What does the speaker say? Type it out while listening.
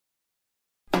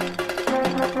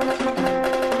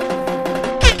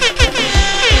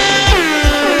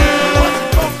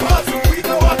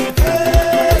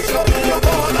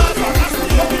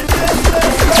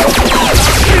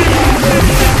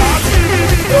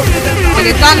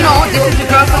You don't know, this is your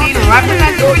girl Celine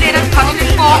representing Grenada touching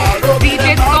the floor.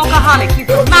 DJ Soca-holic, he's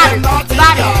the maddest,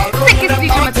 baddest, sickest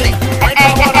DJ on the thing.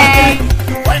 Hey.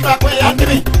 Wind back way and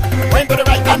gimme, wind to the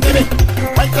right and gimme,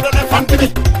 wind to the left and gimme,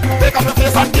 take up your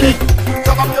face and gimme,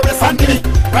 chuck up your waist and gimme.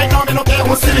 Right now me no care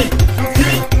who see me.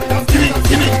 Gimme, don't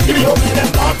be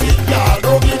them naughty, y'all,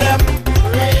 don't be them.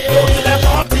 Don't be them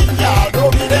naughty, y'all,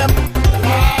 don't be them.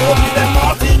 Don't be them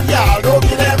naughty, y'all, don't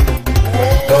be them.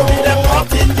 Don't be them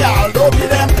naughty, y'all, don't be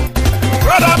them.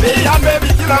 Brother B and baby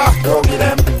killer, don't be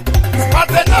them.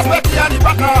 Spontaneous Becky and the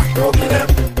partner, don't be them.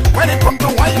 When it come to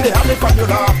wine, they have the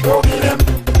formula, don't be them.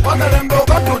 But them don't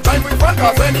got to join with fun,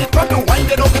 cause when it come to wine,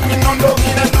 they don't get me none, don't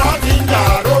be them naughty,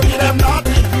 y'all, don't be them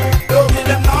naughty. Don't be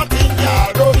them naughty,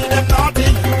 y'all, don't be them naughty.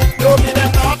 Don't be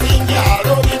them naughty, y'all,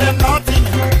 don't be them naughty.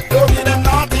 Don't be them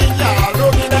naughty, y'all,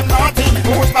 don't be them naughty.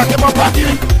 Who's back him up and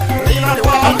give me? Lean on the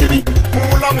wall and give me.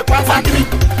 Pull on the pants and give me.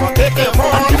 Take care for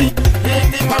and give me.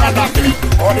 In the veranda give me.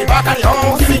 On the back of the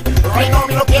house give me. Right now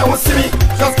me no care who see me.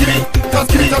 Just give me. Don't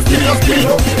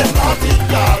be them naughty,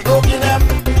 y'all, don't be them.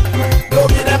 Don't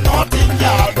be them naughty,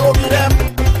 y'all, don't be them.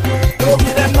 Don't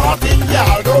be them naughty,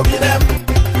 y'all, don't be them.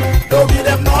 Don't be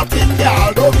them naughty,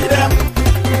 y'all, don't be them.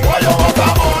 Why you want a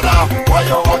honor? Why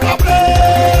you want a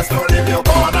place? To leave your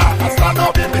corner and stand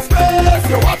up in this space.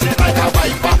 You watch it like a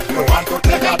viper. You want to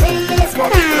take a taste,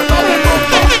 but if you don't let go,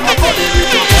 I'm gonna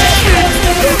reach your face.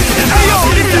 Hey yo,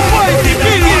 this is boy, the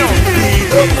video.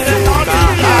 Don't be them naughty,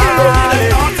 y'all, don't be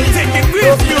them naughty. Taking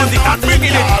real music and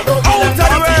bringing it out of the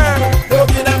world. Don't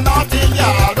be them naughty,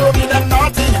 y'all, don't be them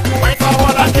naughty. Wind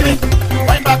forward and give me,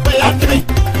 wind back way and give me,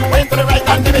 wind to the right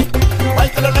and give me,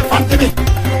 wind to the left and give me,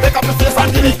 pick up your face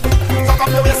and give me, tuck up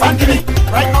your waist and give me.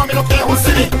 Right now me no care who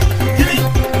see me. Give me.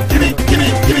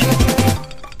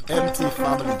 MT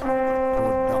Family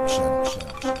Production.